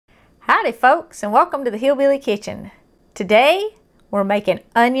Howdy folks, and welcome to the Hillbilly Kitchen. Today we're making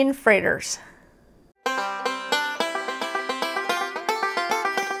onion fritters.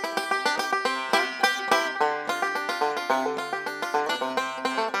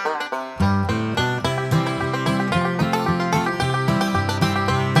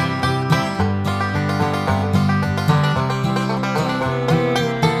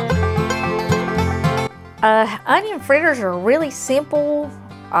 Onion fritters are a really simple,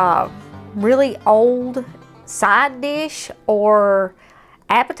 really old side dish or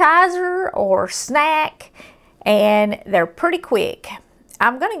appetizer or snack, and they're pretty quick.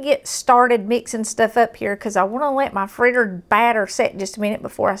 I'm going to get started mixing stuff up here because I want to let my fritter batter set just a minute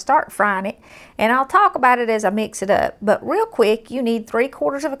before I start frying it, and I'll talk about it as I mix it up. But real quick, you need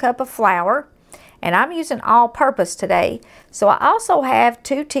 3/4 cup of flour, and I'm using all-purpose today. So I also have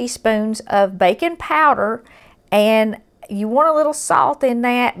 2 teaspoons of baking powder, and you want a little salt in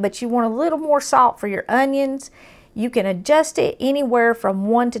that, but you want a little more salt for your onions. You can adjust it anywhere from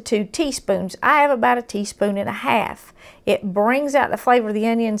 1 to 2 teaspoons. I have about 1.5 teaspoons. It brings out the flavor of the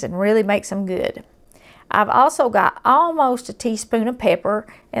onions and really makes them good. I've also got almost 1 teaspoon of pepper,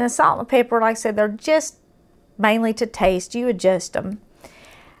 and the salt and the pepper, like I said, they're just mainly to taste. You adjust them.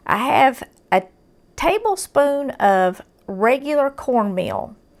 I have 1 tablespoon of regular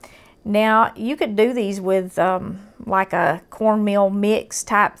cornmeal. Now, you could do these with like a cornmeal mix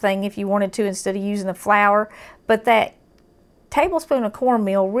type thing if you wanted to, instead of using the flour. But that tablespoon of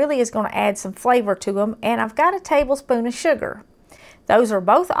cornmeal really is going to add some flavor to them. And I've got 1 tablespoon of sugar. Those are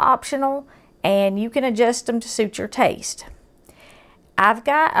both optional, and you can adjust them to suit your taste. I've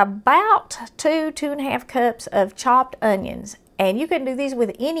got about 2.5 cups of chopped onions. And you can do these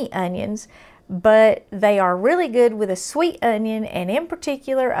with any onions, but they are really good with a sweet onion, and in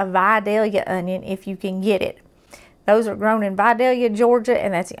particular a Vidalia onion if you can get it. Those are grown in Vidalia, Georgia,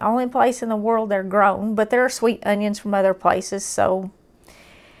 and that's the only place in the world they're grown, but there are sweet onions from other places.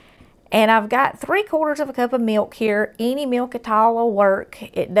 And I've got 3/4 cup of milk here. Any milk at all will work.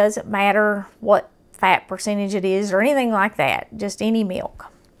 It doesn't matter what fat percentage it is or anything like that, just any milk.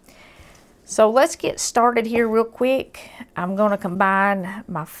 So let's get started here real quick. I'm going to combine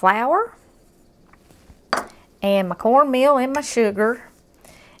my flour and my cornmeal and my sugar.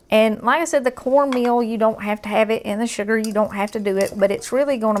 And like I said, the cornmeal, you don't have to have it, and the sugar, you don't have to do it, but it's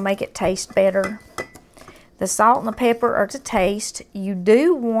really going to make it taste better. The salt and the pepper are to taste. You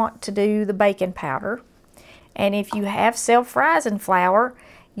do want to do the baking powder. And if you have self-rising flour,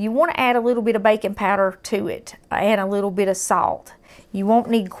 you want to add a little bit of baking powder to it and a little bit of salt. You won't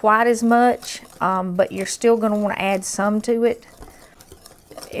need quite as much, but you're still going to want to add some to it.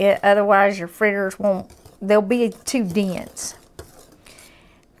 Otherwise, your fritters they'll be too dense.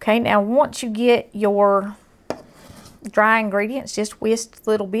 Okay, now once you get your dry ingredients just whisked a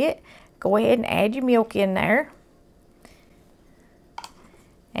little bit, go ahead and add your milk in there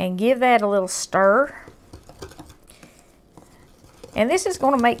and give that a little stir. And this is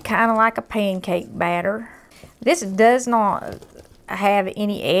going to make kind of like a pancake batter. This does not have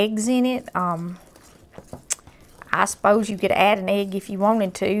any eggs in it. I suppose you could add an egg if you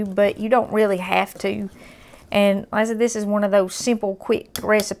wanted to, but you don't really have to. And like I said, this is one of those simple, quick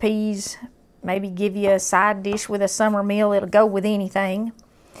recipes. Maybe give you a side dish with a summer meal. It'll go with anything.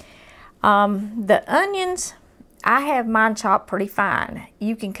 The onions, I have mine chopped pretty fine.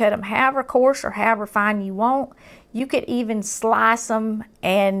 You can cut them however coarse or however fine you want. You could even slice them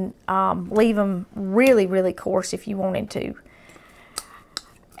and leave them really, really coarse if you wanted to.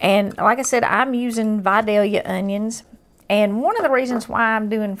 And like I said, I'm using Vidalia onions. And one of the reasons why I'm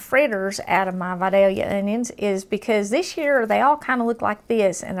doing fritters out of my Vidalia onions is because this year they all kind of look like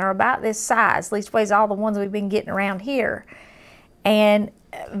this, and they're about this size, leastways all the ones we've been getting around here. And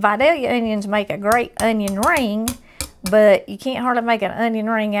Vidalia onions make a great onion ring, but you can't hardly make an onion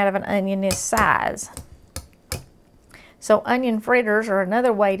ring out of an onion this size. So onion fritters are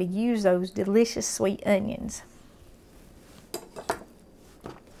another way to use those delicious sweet onions.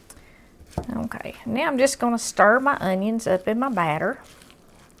 Okay, now I'm just going to stir my onions up in my batter.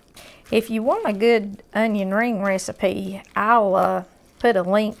 If you want a good onion ring recipe, I'll put a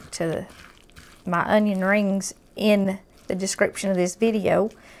link to my onion rings in the description of this video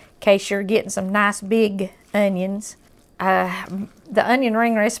in case you're getting some nice big onions. The onion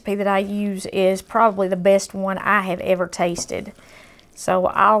ring recipe that I use is probably the best one I have ever tasted. So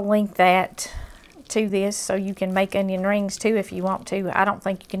I'll link that to this so you can make onion rings too if you want to. I don't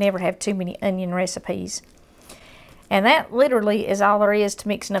think you can ever have too many onion recipes. And that literally is all there is to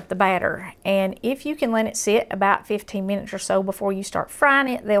mixing up the batter. And if you can let it sit about 15 minutes or so before you start frying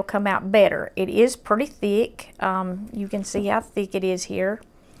it, they'll come out better. It is pretty thick. You can see how thick it is here.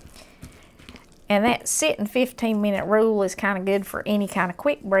 And that sitting 15-minute rule is kind of good for any kind of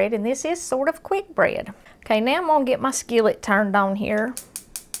quick bread, and this is sort of quick bread. Okay, now I'm gonna get my skillet turned on here.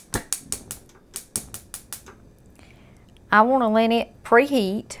 I wanna let it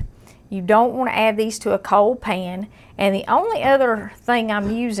preheat. You don't wanna add these to a cold pan. And the only other thing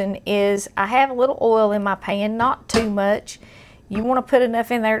I'm using is I have a little oil in my pan, not too much. You wanna put enough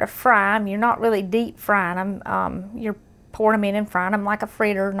in there to fry them. You're not really deep frying them. You're pouring them in and frying them like a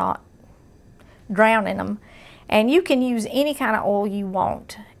fritter, not drowning them. And you can use any kind of oil you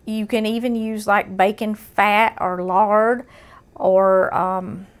want. You can even use like bacon fat or lard, or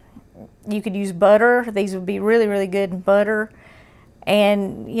you could use butter. These would be really, really good in butter.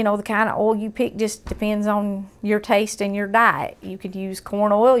 And you know, the kind of oil you pick just depends on your taste and your diet. You could use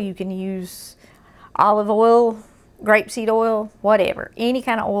corn oil, you can use olive oil, grapeseed oil, whatever. Any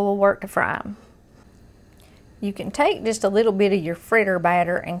kind of oil will work to fry them. You can take just a little bit of your fritter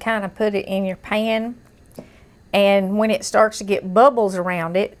batter and kind of put it in your pan, and when it starts to get bubbles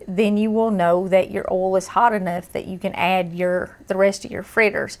around it, then you will know that your oil is hot enough that you can add the rest of your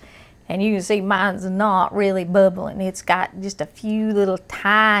fritters. And you can see mine's not really bubbling. It's got just a few little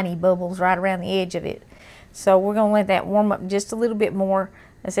tiny bubbles right around the edge of it. So we're gonna let that warm up just a little bit more.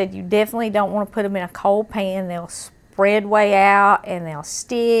 I said you definitely don't want to put them in a cold pan. They'll spread way out and they'll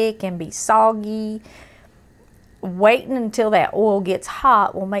stick and be soggy. Waiting until that oil gets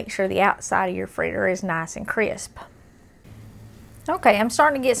hot will make sure the outside of your fritter is nice and crisp. Okay, I'm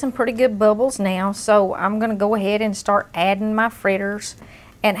starting to get some pretty good bubbles now, so I'm going to go ahead and start adding my fritters.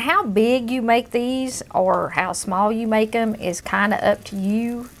 And how big you make these or how small you make them is kind of up to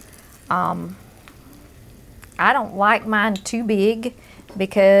you. I don't like mine too big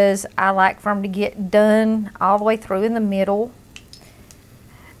because I like for them to get done all the way through in the middle.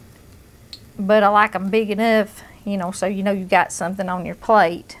 But I like them big enough, you know, so you know you got something on your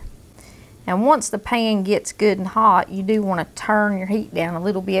plate. And once the pan gets good and hot, you do want to turn your heat down a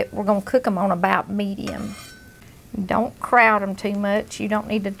little bit. We're going to cook them on about medium. Don't crowd them too much. You don't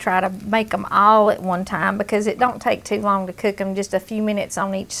need to try to make them all at one time because it don't take too long to cook them, just a few minutes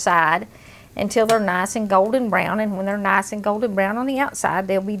on each side until they're nice and golden brown. And when they're nice and golden brown on the outside,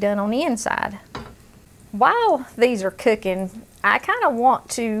 they'll be done on the inside. While these are cooking, I kind of want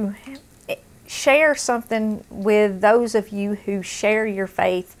to share something with those of you who share your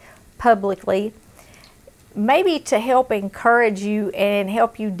faith publicly, maybe to help encourage you and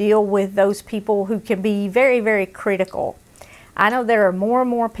help you deal with those people who can be very, very critical. I know there are more and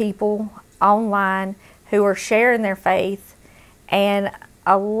more people online who are sharing their faith, and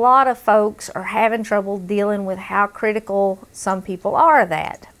a lot of folks are having trouble dealing with how critical some people are of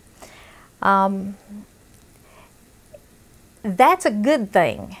that. That's a good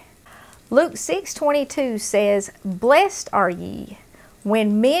thing. Luke 6:22 says, "Blessed are ye,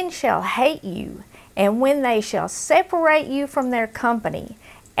 when men shall hate you, and when they shall separate you from their company,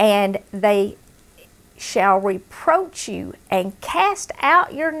 and they shall reproach you, and cast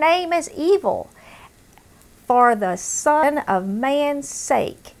out your name as evil, for the Son of Man's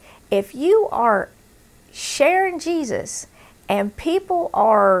sake." If you are sharing Jesus, and people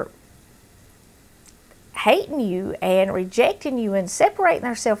are hating you and rejecting you and separating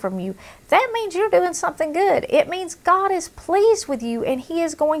themselves from you, that means you're doing something good. It means God is pleased with you and He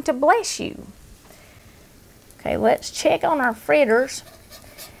is going to bless you. Okay, let's check on our fritters.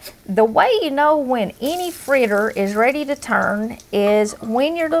 The way you know when any fritter is ready to turn is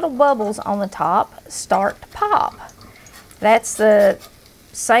when your little bubbles on the top start to pop. That's the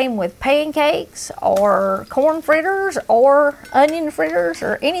same with pancakes or corn fritters or onion fritters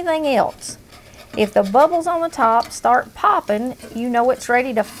or anything else. If the bubbles on the top start popping, you know it's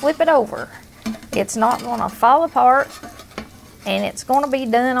ready to flip it over. It's not going to fall apart, and it's going to be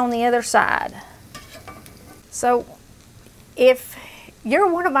done on the other side. So if you're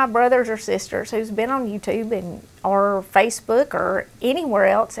one of my brothers or sisters who's been on YouTube or Facebook or anywhere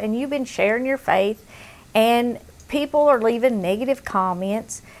else, and you've been sharing your faith and people are leaving negative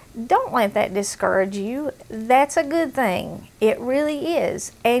comments, don't let that discourage you. That's a good thing. It really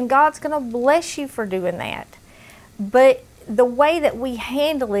is. And God's going to bless you for doing that. But the way that we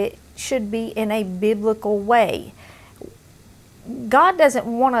handle it should be in a biblical way. God doesn't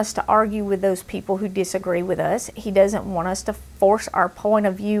want us to argue with those people who disagree with us. He doesn't want us to force our point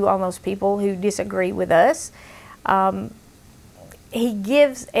of view on those people who disagree with us. He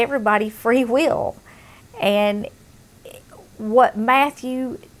gives everybody free will. And what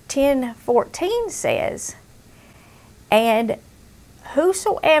Matthew 10:14 says, "And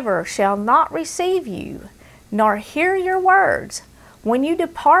whosoever shall not receive you, nor hear your words, when you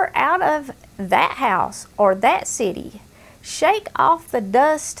depart out of that house or that city, shake off the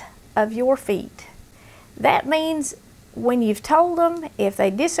dust of your feet." That means when you've told them, if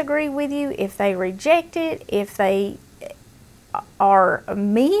they disagree with you, if they reject it, if they are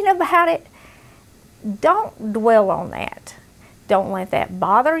mean about it, don't dwell on that. Don't let that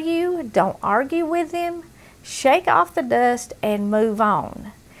bother you. Don't argue with them. Shake off the dust and move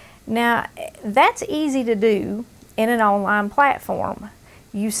on. Now, that's easy to do in an online platform.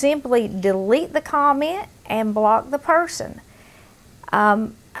 You simply delete the comment and block the person.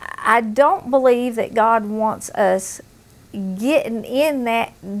 I don't believe that God wants us getting in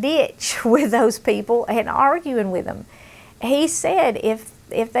that ditch with those people and arguing with them. He said if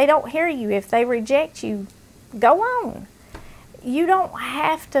they don't hear you, if they reject you, go on. You don't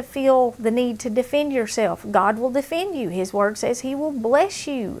have to feel the need to defend yourself. God will defend you. His word says He will bless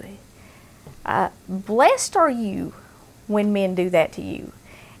you. Blessed are you when men do that to you.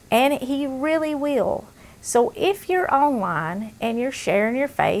 And He really will. So if you're online and you're sharing your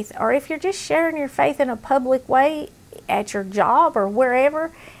faith, or if you're just sharing your faith in a public way at your job or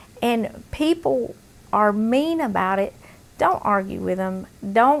wherever, and people are mean about it, don't argue with them.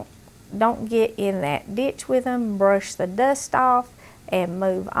 Don't get in that ditch with them. Brush the dust off and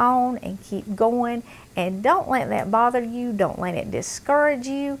move on and keep going. And don't let that bother you. Don't let it discourage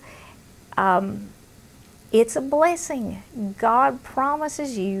you. It's a blessing. God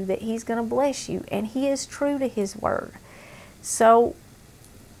promises you that He's going to bless you, and He is true to His word. So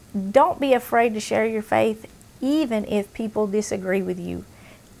don't be afraid to share your faith, even if people disagree with you.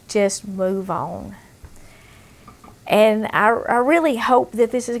 Just move on. And I really hope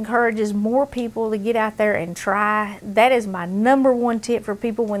that this encourages more people to get out there and try. That is my #1 tip for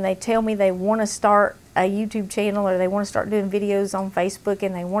people when they tell me they want to start a YouTube channel or they want to start doing videos on Facebook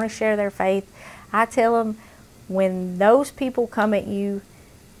and they want to share their faith. I tell them, when those people come at you,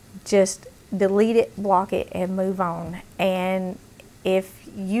 just delete it, block it, and move on. And if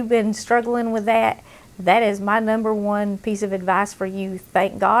you've been struggling with that, that is my #1 piece of advice for you.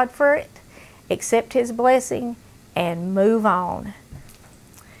 Thank God for it, accept His blessing, and move on.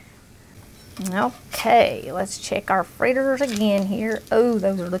 Okay, let's check our fritters again here. Oh,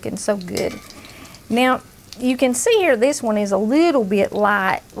 those are looking so good. Now, you can see here this one is a little bit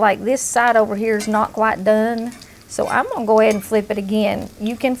light. Like this side over here is not quite done. So I'm going to go ahead and flip it again.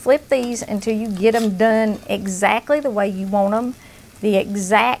 You can flip these until you get them done exactly the way you want them. The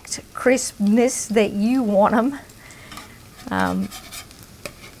exact crispness that you want them.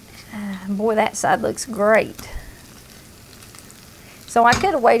 Boy, that side looks great. So I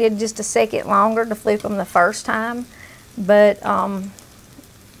could have waited just a second longer to flip them the first time. But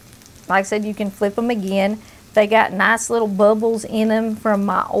like I said, you can flip them again. They got nice little bubbles in them from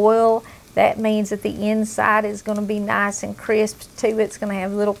my oil. That means that the inside is going to be nice and crisp too. It's going to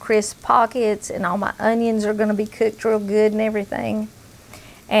have little crisp pockets, and all my onions are going to be cooked real good and everything.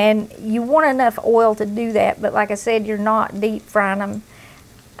 And you want enough oil to do that, but like I said, you're not deep frying them.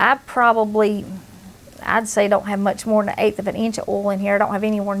 I'd say don't have much more than 1/8 of an inch of oil in here. I don't have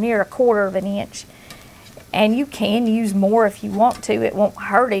anywhere near 1/4 of an inch. And you can use more if you want to. It won't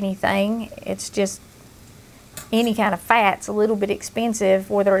hurt anything. It's just any kind of fat's a little bit expensive,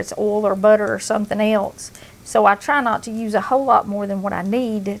 whether it's oil or butter or something else. So I try not to use a whole lot more than what I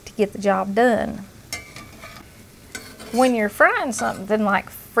need to get the job done. When you're frying something like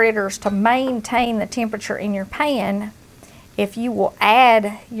fritters, to maintain the temperature in your pan, if you will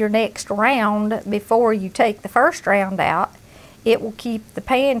add your next round before you take the first round out, it will keep the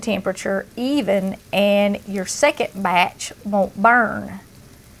pan temperature even and your second batch won't burn.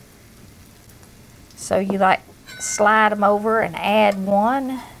 So you like slide them over and add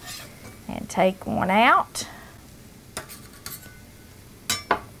one and take one out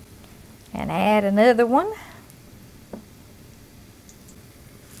and add another one.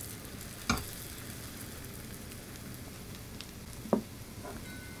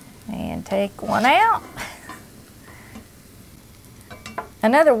 And take one out.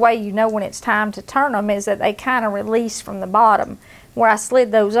 Another way you know when it's time to turn them is that they kind of release from the bottom. Where I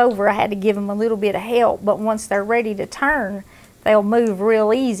slid those over, I had to give them a little bit of help, but once they're ready to turn, they'll move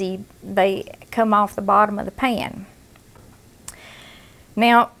real easy. They come off the bottom of the pan.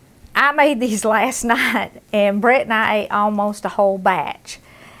 Now, I made these last night, and Bret and I ate almost a whole batch.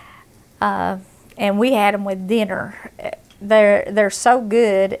 And we had them with dinner. They're so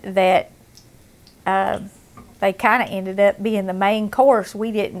good that they kind of ended up being the main course.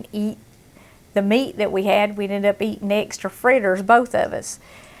 We didn't eat the meat that we had. We ended up eating extra fritters, both of us.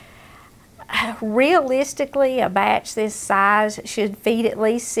 Realistically, a batch this size should feed at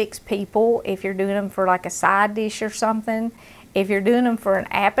least 6 people if you're doing them for like a side dish or something. If you're doing them for an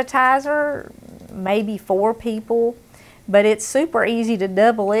appetizer, maybe 4 people. But it's super easy to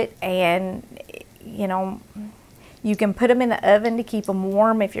double it, and you know, you can put them in the oven to keep them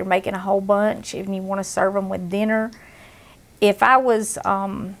warm if you're making a whole bunch, if you want to serve them with dinner. If I was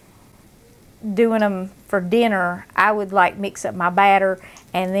doing them for dinner, I would like mix up my batter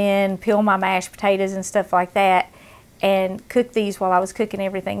and then peel my mashed potatoes and stuff like that and cook these while I was cooking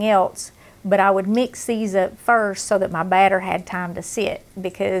everything else. But I would mix these up first so that my batter had time to sit,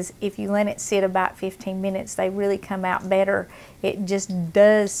 because if you let it sit about 15 minutes, they really come out better. It just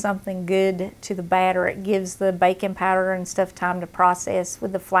does something good to the batter. It gives the baking powder and stuff time to process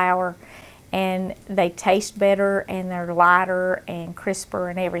with the flour, and they taste better and they're lighter and crisper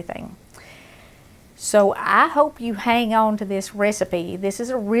and everything. So I hope you hang on to this recipe. This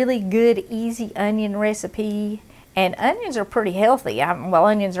is a really good, easy onion recipe. And onions are pretty healthy. Well,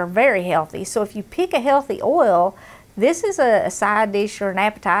 onions are very healthy. So if you pick a healthy oil, this is a side dish or an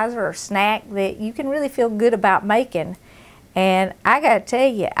appetizer or snack that you can really feel good about making. And I gotta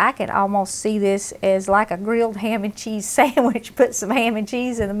tell you, I can almost see this as like a grilled ham and cheese sandwich. Put some ham and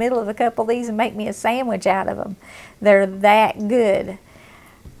cheese in the middle of a couple of these and make me a sandwich out of them. They're that good.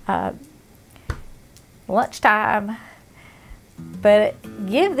 Lunchtime. But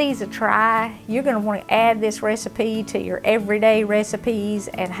give these a try. You're going to want to add this recipe to your everyday recipes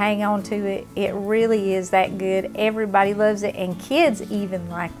and hang on to it. It really is that good. Everybody loves it, and kids even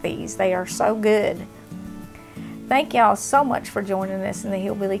like these. They are so good. Thank y'all so much for joining us in the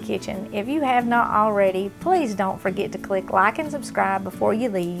Hillbilly Kitchen. If you have not already, please don't forget to click like and subscribe before you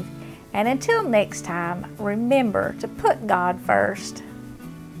leave. And until next time, remember to put God first.